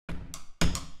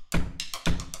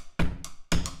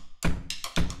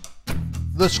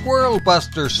The Squirrel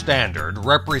Buster Standard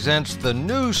represents the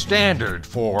new standard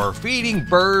for feeding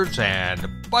birds and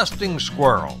busting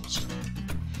squirrels.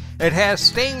 It has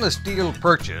stainless steel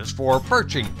perches for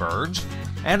perching birds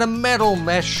and a metal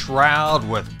mesh shroud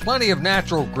with plenty of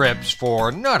natural grips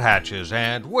for nuthatches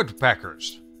and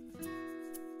woodpeckers.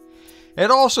 It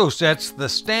also sets the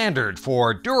standard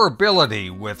for durability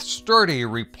with sturdy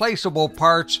replaceable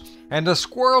parts and a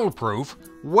squirrel-proof,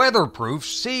 weatherproof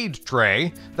seed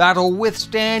tray that'll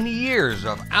withstand years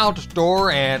of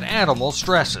outdoor and animal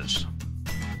stresses.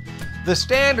 The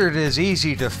standard is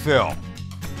easy to fill.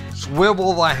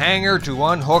 Swivel the hanger to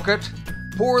unhook it,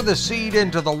 pour the seed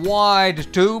into the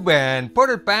wide tube and put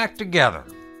it back together.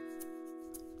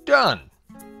 Done!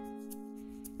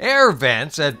 Air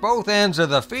vents at both ends of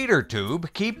the feeder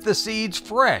tube keep the seeds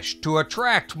fresh to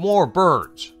attract more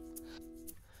birds.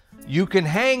 You can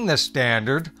hang the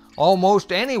standard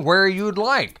almost anywhere you'd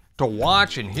like to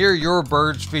watch and hear your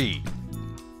birds feed.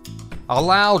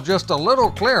 Allow just a little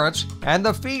clearance and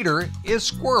the feeder is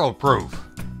squirrel-proof.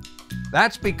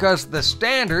 That's because the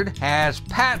standard has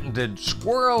patented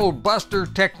Squirrel Buster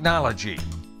technology.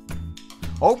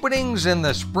 Openings in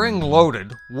the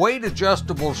spring-loaded,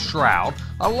 weight-adjustable shroud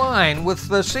align with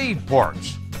the seed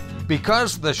ports.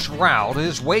 Because the shroud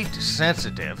is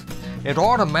weight-sensitive, it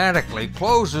automatically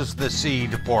closes the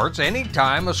seed ports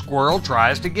anytime a squirrel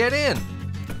tries to get in.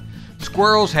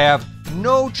 Squirrels have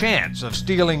no chance of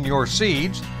stealing your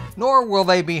seeds, nor will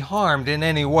they be harmed in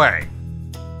any way.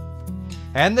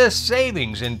 And this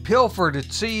savings in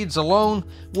pilfered seeds alone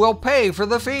will pay for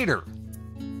the feeder.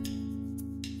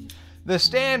 The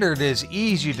standard is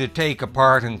easy to take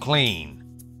apart and clean.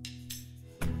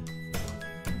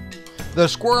 The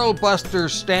Squirrel Buster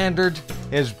Standard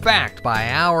is backed by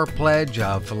our pledge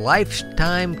of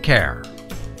lifetime care.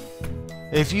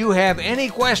 If you have any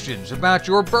questions about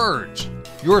your birds,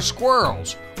 your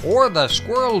squirrels, or the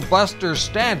Squirrel Buster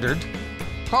Standard,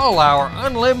 call our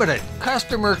unlimited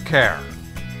customer care.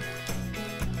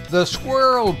 The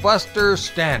Squirrel Buster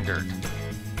Standard.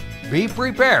 Be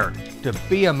prepared to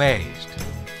be amazed.